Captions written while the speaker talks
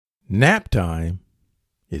Nap time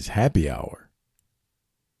is happy hour.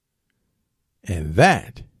 And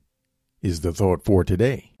that is the thought for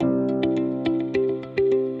today.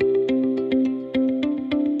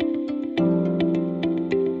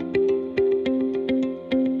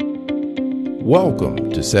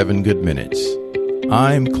 Welcome to 7 Good Minutes.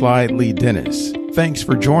 I'm Clyde Lee Dennis. Thanks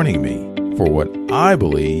for joining me for what I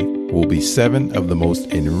believe will be 7 of the most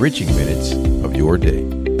enriching minutes of your day.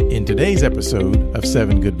 In today's episode of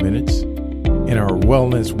 7 Good Minutes, in our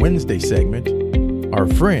Wellness Wednesday segment, our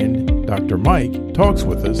friend Dr. Mike talks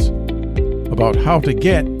with us about how to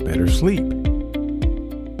get better sleep.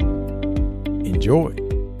 Enjoy.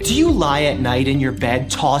 Do you lie at night in your bed,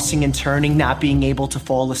 tossing and turning, not being able to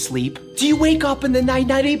fall asleep? Do you wake up in the night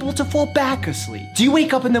not able to fall back asleep? Do you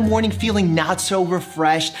wake up in the morning feeling not so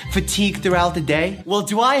refreshed, fatigued throughout the day? Well,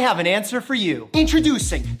 do I have an answer for you?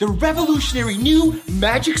 Introducing the revolutionary new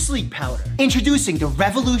Magic Sleep Powder. Introducing the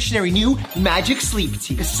revolutionary new Magic Sleep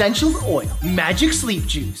Tea. Essential oil, Magic Sleep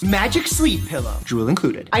Juice, Magic Sleep Pillow, drool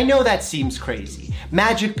included. I know that seems crazy.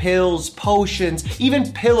 Magic pills, potions,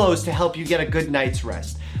 even pillows to help you get a good night's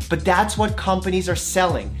rest. But that's what companies are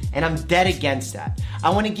selling, and I'm dead against that. I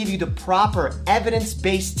want to give you the proper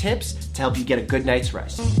evidence-based tips to help you get a good night's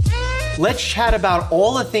rest. Let's chat about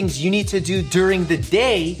all the things you need to do during the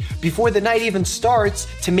day before the night even starts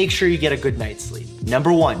to make sure you get a good night's sleep.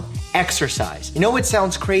 Number 1, exercise. You know it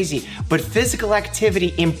sounds crazy, but physical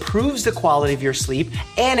activity improves the quality of your sleep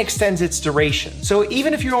and extends its duration. So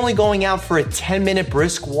even if you're only going out for a 10-minute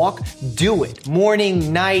brisk walk, do it.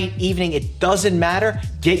 Morning, night, evening, it doesn't matter.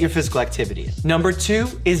 Get your physical activity in. Number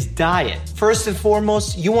 2 is diet. First and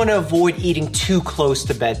foremost, you want to avoid eating too close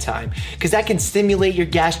to bedtime because that can stimulate your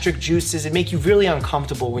gastric juices and make you really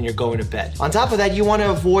uncomfortable when you're going to bed. On top of that, you want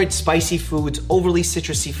to avoid spicy foods, overly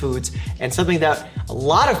citrusy foods, and something that a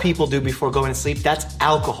lot of people do before going to sleep, that's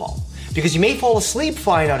alcohol. Because you may fall asleep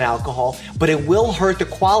fine on alcohol, but it will hurt the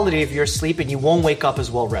quality of your sleep and you won't wake up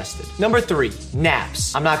as well rested. Number 3,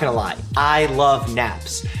 naps. I'm not gonna lie, I love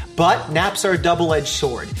naps. But naps are a double-edged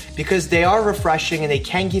sword because they are refreshing and they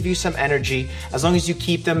can give you some energy as long as you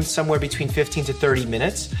keep them somewhere between 15 to 30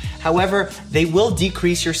 minutes. However, they will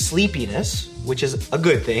decrease your sleepiness, which is a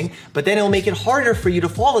good thing, but then it'll make it harder for you to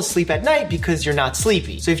fall asleep at night because you're not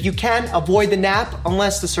sleepy. So if you can, avoid the nap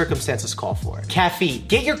unless the circumstances call for it. Caffeine.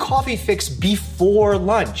 Get your coffee fix before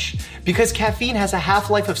lunch because caffeine has a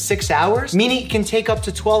half-life of 6 hours, meaning it can take up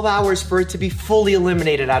to 12 hours for it to be fully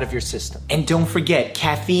eliminated out of your system. And don't forget,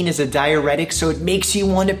 caffeine is a diuretic, so it makes you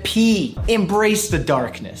want to pee. Embrace the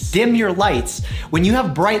darkness. Dim your lights. When you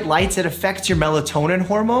have bright lights, it affects your melatonin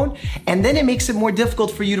hormone, and then it makes it more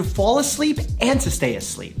difficult for you to fall asleep and to stay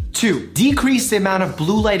asleep. 2, decrease the amount of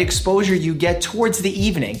blue light exposure you get towards the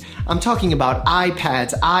evening. I'm talking about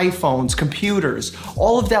iPads, iPhones, computers.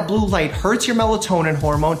 All of that blue light hurts your melatonin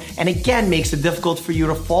hormone and again makes it difficult for you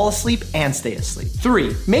to fall asleep and stay asleep.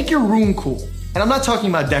 3, make your room cool. And I'm not talking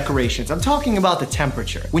about decorations, I'm talking about the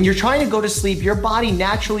temperature. When you're trying to go to sleep, your body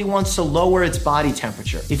naturally wants to lower its body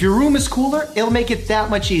temperature. If your room is cooler, it'll make it that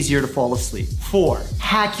much easier to fall asleep. 4,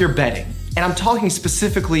 hack your bedding. And I'm talking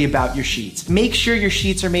specifically about your sheets. Make sure your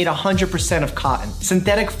sheets are made 100% of cotton.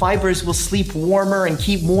 Synthetic fibers will sleep warmer and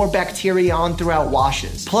keep more bacteria on throughout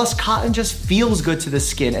washes. Plus, cotton just feels good to the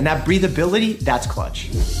skin, and that breathability, that's clutch.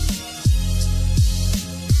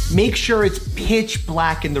 Make sure it's pitch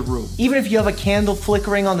black in the room. Even if you have a candle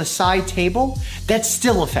flickering on the side table, that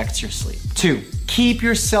still affects your sleep. 2, keep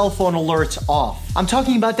your cell phone alerts off. I'm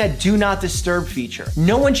talking about that do not disturb feature.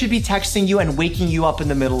 No one should be texting you and waking you up in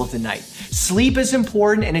the middle of the night. Sleep is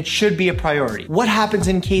important and it should be a priority. What happens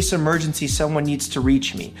in case of emergency someone needs to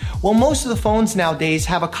reach me? Well, most of the phones nowadays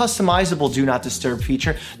have a customizable do not disturb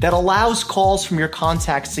feature that allows calls from your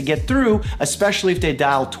contacts to get through, especially if they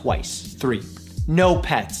dial twice. 3, no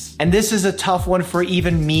pets. And this is a tough one for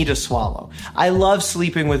even me to swallow. I love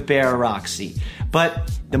sleeping with Bear or Roxy, but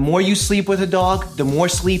the more you sleep with a dog, the more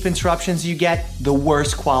sleep interruptions you get, the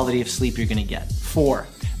worse quality of sleep you're gonna get. 4,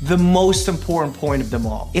 the most important point of them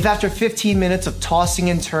all. If after 15 minutes of tossing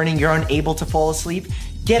and turning, you're unable to fall asleep,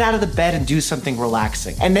 get out of the bed and do something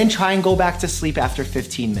relaxing. And then try and go back to sleep after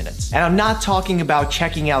 15 minutes. And I'm not talking about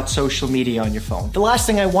checking out social media on your phone. The last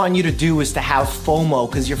thing I want you to do is to have FOMO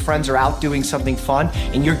because your friends are out doing something fun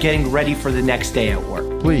and you're getting ready for the next day at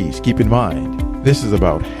work. Please keep in mind, this is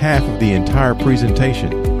about half of the entire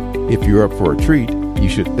presentation. If you're up for a treat, you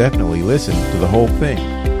should definitely listen to the whole thing.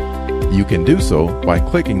 You can do so by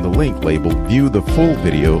clicking the link labeled View the Full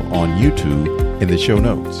Video on YouTube in the show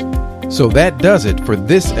notes. So that does it for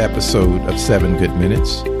this episode of 7 Good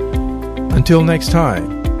Minutes. Until next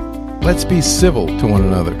time, let's be civil to one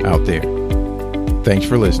another out there. Thanks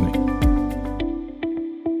for listening.